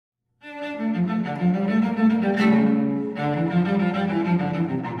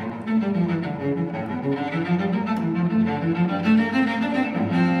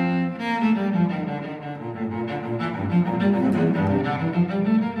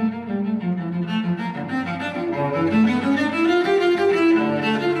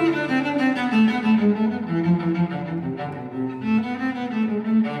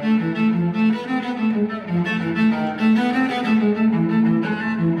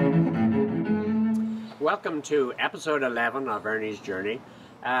Welcome to episode 11 of Ernie's Journey,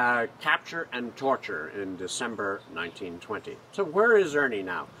 Capture and Torture in December 1920. So where is Ernie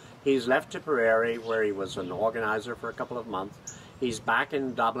now? He's left Tipperary, where he was an organizer for a couple of months. He's back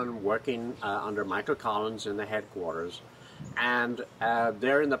in Dublin working under Michael Collins in the headquarters, and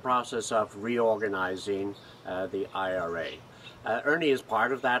they're in the process of reorganizing the IRA. Ernie is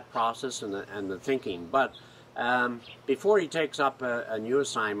part of that process and the thinking, but before he takes up a new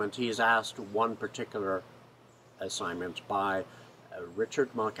assignment, he's asked one particular assignment by Richard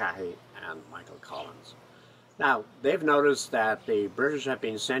Mulcahy and Michael Collins. Now, they've noticed that the British have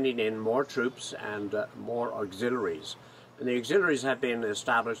been sending in more troops and more auxiliaries, and the auxiliaries have been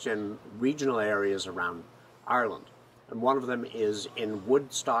established in regional areas around Ireland, and one of them is in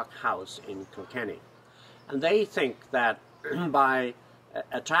Woodstock House in Kilkenny. And they think that by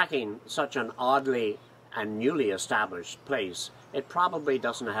attacking such an oddly and newly established place, it probably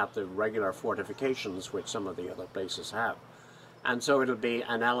doesn't have the regular fortifications which some of the other places have. And so it'll be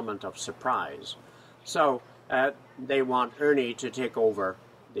an element of surprise. So they want Ernie to take over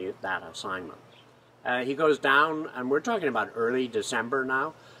that assignment. He goes down, and we're talking about early December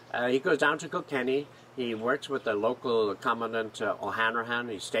now. He goes down to Kilkenny. He works with the local commandant O'Hanrahan.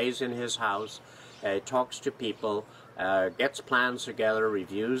 He stays in his house, talks to people, gets plans together,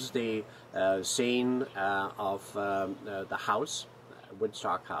 reviews the scene of the house,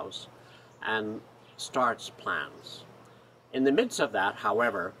 Woodstock House, and starts plans. In the midst of that,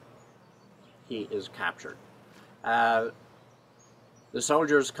 however, he is captured. The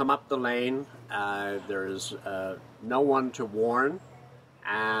soldiers come up the lane. There is no one to warn,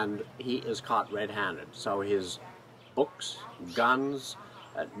 and he is caught red-handed. So his books, guns,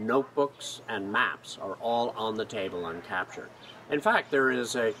 notebooks, and maps are all on the table and captured. In fact, there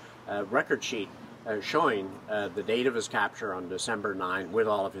is a record sheet showing the date of his capture on December 9 with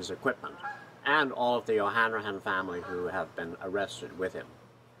all of his equipment and all of the O'Hanrahan family who have been arrested with him.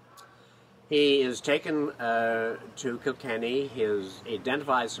 He is taken to Kilkenny. He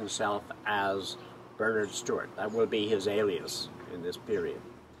identifies himself as Bernard Stewart. That will be his alias in this period.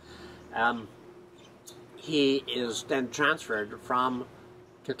 He is then transferred from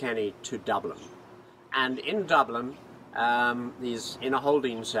Kilkenny to Dublin. And in Dublin, he's in a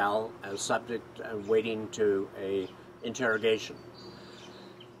holding cell as subject waiting to an interrogation.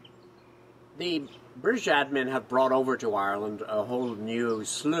 The British admin have brought over to Ireland a whole new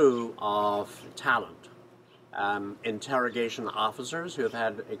slew of talent. Interrogation officers who have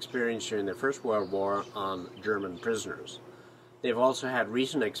had experience during the First World War on German prisoners. They've also had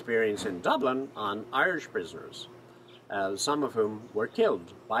recent experience in Dublin on Irish prisoners, some of whom were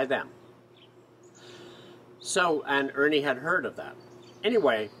killed by them. So, and Ernie had heard of that.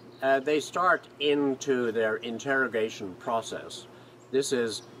 Anyway, they start into their interrogation process. This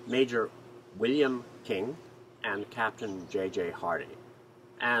is Major William King and Captain J.J. Hardy.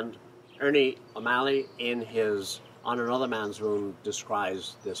 And Ernie O'Malley, in his On Another Man's Wound,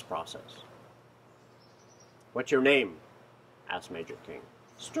 describes this process. "What's your name?" asked Major King.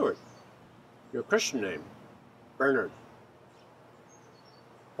 "Stewart." "Your Christian name?" "Bernard."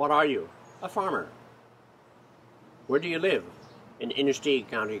 "What are you?" "A farmer." "Where do you live?" "In Inistioge,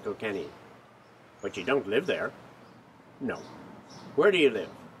 County Kilkenny." "But you don't live there?" "No." "Where do you live?"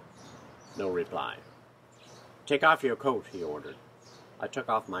 No reply. "Take off your coat," he ordered. I took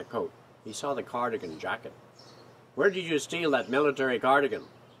off my coat. He saw the cardigan jacket. "Where did you steal that military cardigan?"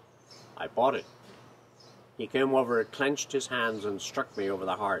 "I bought it." He came over, clenched his hands, and struck me over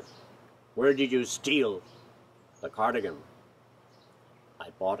the heart. "Where did you steal?" "The cardigan."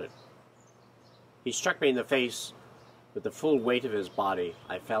 "I bought it." He struck me in the face. With the full weight of his body,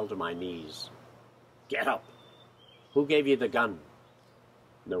 I fell to my knees. "Get up." "Who gave you the gun?"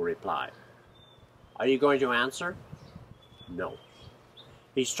 No reply. "Are you going to answer?" "No."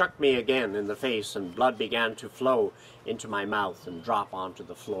 He struck me again in the face, and blood began to flow into my mouth and drop onto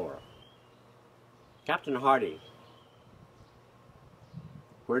the floor. "Captain Hardy."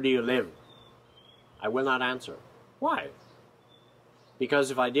 "Where do you live?" "I will not answer." "Why?" "Because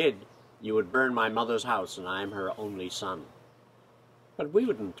if I did, you would burn my mother's house, and I am her only son." "But we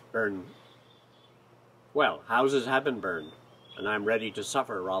wouldn't burn." "Well, houses have been burned, and I'm ready to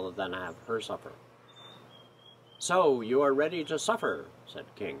suffer rather than have her suffer." "So you are ready to suffer," said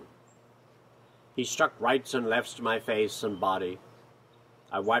King. He struck rights and lefts to my face and body.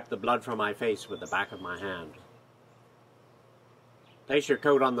 I wiped the blood from my face with the back of my hand. "Place your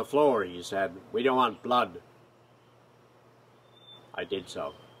coat on the floor," he said. "We don't want blood." I did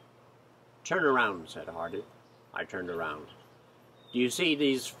so. "Turn around," said Hardy. I turned around. "Do you see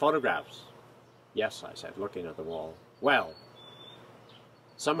these photographs?" "Yes," I said, looking at the wall. "Well,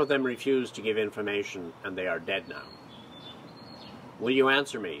 some of them refuse to give information, and they are dead now." "Will you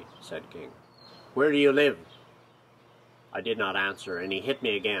answer me?" said King. "Where do you live?" I did not answer, and he hit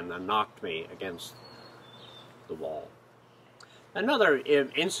me again and knocked me against the wall. Another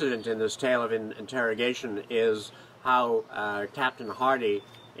incident in this tale of interrogation is how Captain Hardy,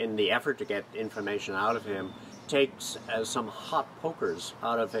 in the effort to get information out of him, takes some hot pokers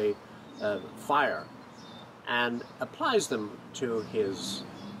out of a fire and applies them to his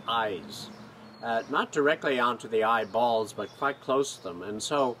eyes. Not directly onto the eyeballs, but quite close to them. And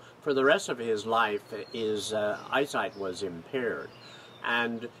so, for the rest of his life, his eyesight was impaired.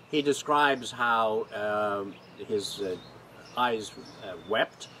 And he describes how his eyes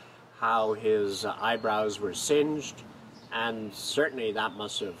wept, how his eyebrows were singed, and certainly that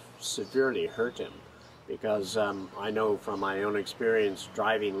must have severely hurt him, because I know from my own experience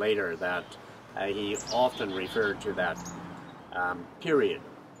driving later that he often referred to that period.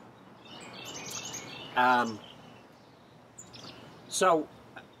 So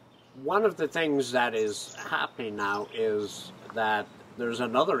one of the things that is happening now is that there's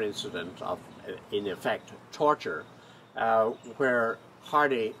another incident of, in effect, torture, where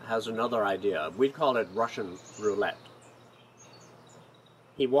Hardy has another idea. We'd call it Russian roulette.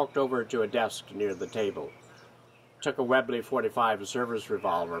 He walked over to a desk near the table, took a Webley .45 service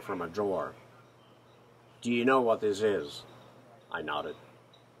revolver from a drawer. "Do you know what this is?" I nodded.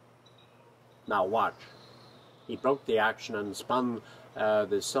 "Now watch." He broke the action and spun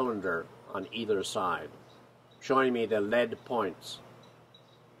the cylinder on either side, showing me the lead points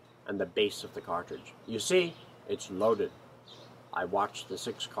and the base of the cartridge. "You see, it's loaded." I watched the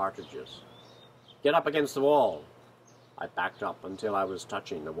 6 cartridges. "Get up against the wall." I backed up until I was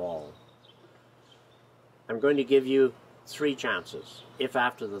touching the wall. "I'm going to give you 3 chances. If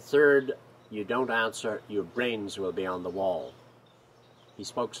after the 3rd you don't answer, your brains will be on the wall." He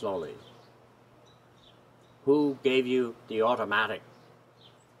spoke slowly. "Who gave you the automatic?"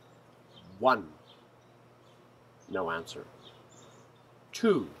 1. No answer.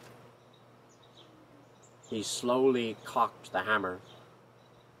 2. He slowly cocked the hammer.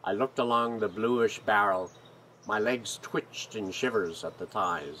 I looked along the bluish barrel. My legs twitched in shivers at the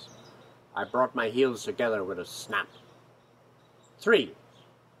thighs. I brought my heels together with a snap. 3.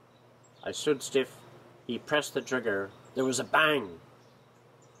 I stood stiff. He pressed the trigger. There was a bang.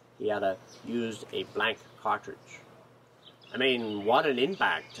 He had used a blank cartridge. I mean, what an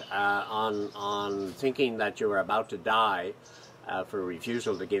impact on thinking that you were about to die for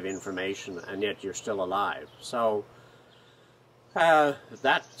refusal to give information, and yet you're still alive. So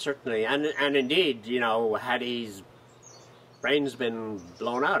that certainly, and indeed, you know, had his brains been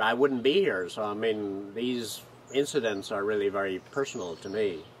blown out, I wouldn't be here. So I mean, these incidents are really very personal to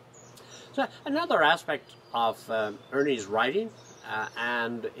me. So another aspect of Ernie's writing,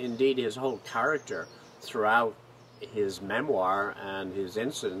 and indeed his whole character throughout his memoir and his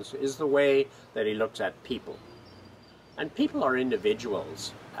incidents, is the way that he looks at people. And people are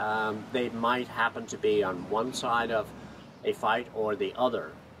individuals. They might happen to be on one side of a fight or the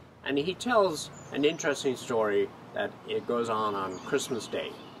other. And he tells an interesting story that it goes on Christmas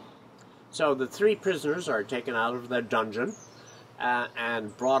Day. So the 3 prisoners are taken out of their dungeon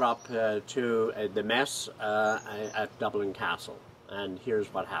and brought up to the mess at Dublin Castle. And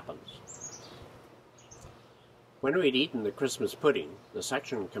here's what happens. When we'd eaten the Christmas pudding, the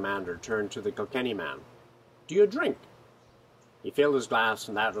section commander turned to the Kilkenny man. "Do you drink?" He filled his glass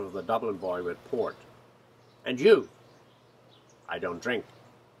and that of the Dublin boy with port. "And you?" "I don't drink."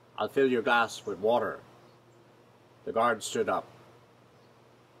 "I'll fill your glass with water." The guard stood up.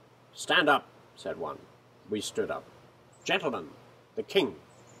 "Stand up," said one. We stood up. "Gentlemen, the king."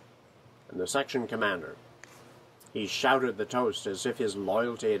 And the section commander. He shouted the toast as if his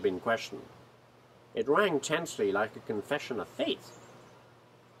loyalty had been questioned. It rang tensely like a confession of faith.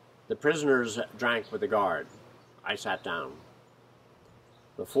 The prisoners drank with the guard. I sat down.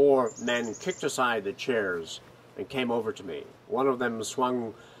 The 4 men kicked aside the chairs and came over to me. One of them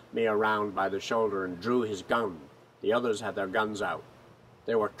swung me around by the shoulder and drew his gun. The others had their guns out.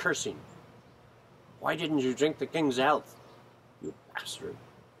 They were cursing. "Why didn't you drink the king's health?" "You bastard,"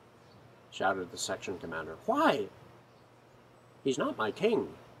 shouted the section commander. "Why?" He's not my king.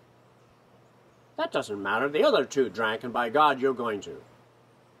 That doesn't matter. The other two drank, and by God, you're going to.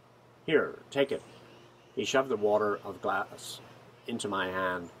 Here, take it. He shoved the water of glass into my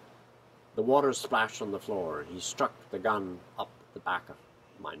hand. The water splashed on the floor. He struck the gun up the back of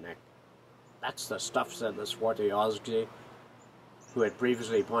my neck. That's the stuff, said the swarthy Osgsy, who had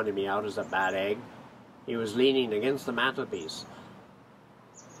previously pointed me out as a bad egg. He was leaning against the mantelpiece.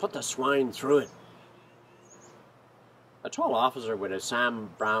 Put the swine through it. A tall officer with a Sam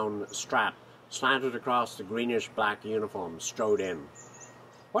Brown strap slanted across the greenish-black uniform strode in.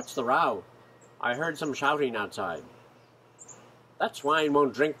 What's the row? I heard some shouting outside. That swine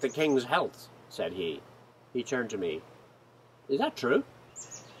won't drink the king's health, said he. He turned to me. Is that true?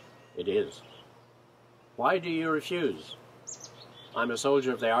 It is. Why do you refuse? I'm a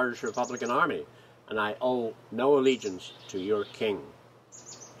soldier of the Irish Republican Army, and I owe no allegiance to your king.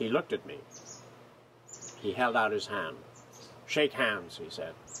 He looked at me. He held out his hand. Shake hands, he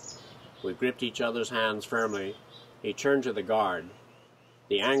said. We gripped each other's hands firmly. He turned to the guard.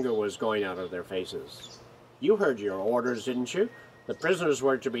 The anger was going out of their faces. You heard your orders, didn't you? The prisoners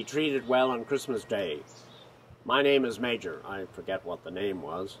were to be treated well on Christmas Day. My name is Major. I forget what the name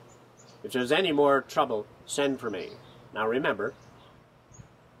was. If there's any more trouble, send for me. Now remember.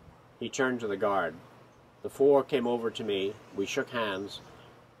 He turned to the guard. The four came over to me. We shook hands,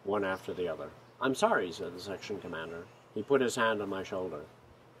 one after the other. I'm sorry, said the section commander. He put his hand on my shoulder.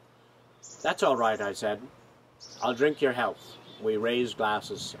 That's all right, I said. I'll drink your health. We raised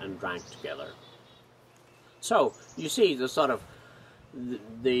glasses and drank together. So, you see the sort of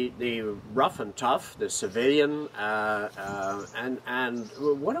the rough and tough, the civilian, and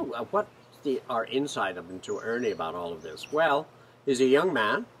what our insight into Ernie about all of this? Well, he's a young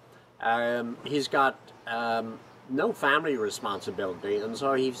man. He's got no family responsibility, and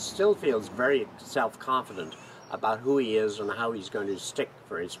so he still feels very self-confident about who he is and how he's going to stick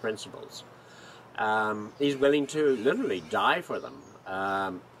for his principles. He's willing to literally die for them.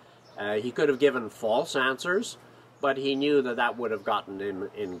 He could have given false answers, but he knew that that would have gotten him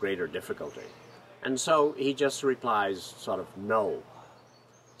in greater difficulty. And so he just replies sort of no.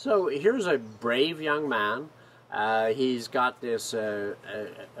 So here's a brave young man. He's got this,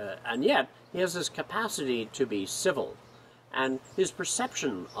 and yet he has this capacity to be civil. And his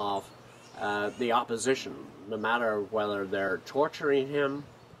perception of the opposition, no matter whether they're torturing him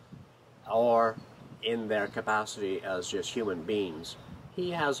or in their capacity as just human beings, he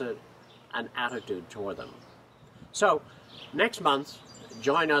has an attitude toward them. So, next month,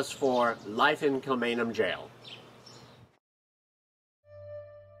 join us for Life in Kilmainham Jail.